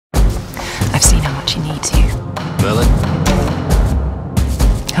much he needs you. Merlin?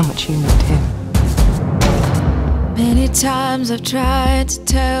 How much you need him. Many times I've tried to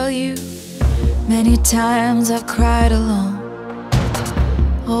tell you, many times I've cried alone.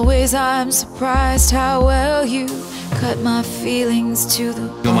 Always I'm surprised how well you cut my feelings to the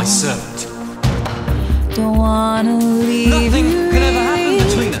bone. You're my servant. Don't wanna leave Nothing you. could ever happen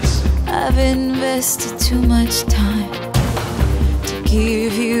between us. I've invested too much time to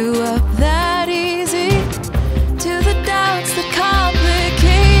give you up that easy to the doubts that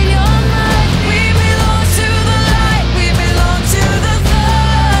complicate your mind. We belong to the light, we belong to the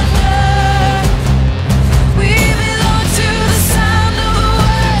thunder. We belong to the sound of the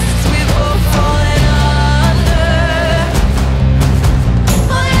words we've both fallen under.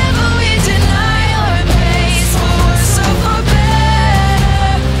 Whatever we deny or embrace, for worse or for better,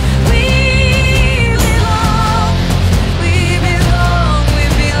 we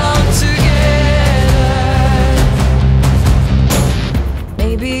belong together.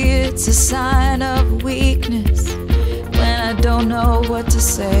 Maybe it's a sign of weakness when I don't know what to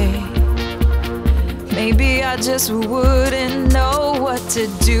say. Maybe I just wouldn't know what to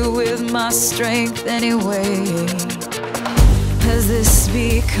do with my strength anyway. Has this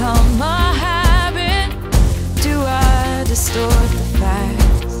become a habit? Do I distort the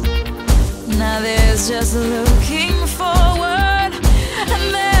facts? Now there's just looking forward,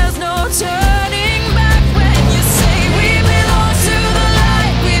 and there's no turning back when you say we belong to the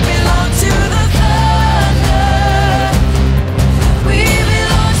light, we belong to the thunder. We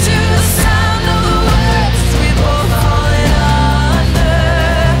belong to the sound of the words we've both fallen under.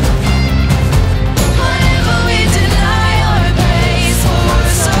 Whatever we deny or embrace, for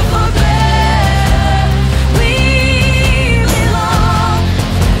worse or for better, we belong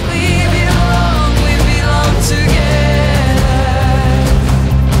together.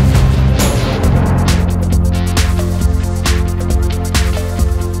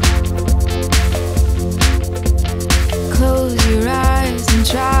 Close your eyes and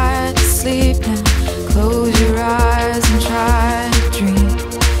try to sleep now. Close your eyes and try to dream.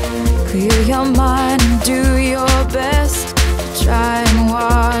 Clear your mind and do your best to try and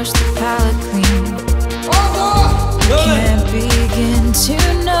wash the palate clean. Can't begin to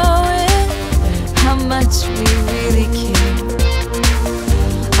know it, how much we really care.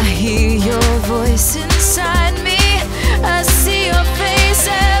 I hear your voice in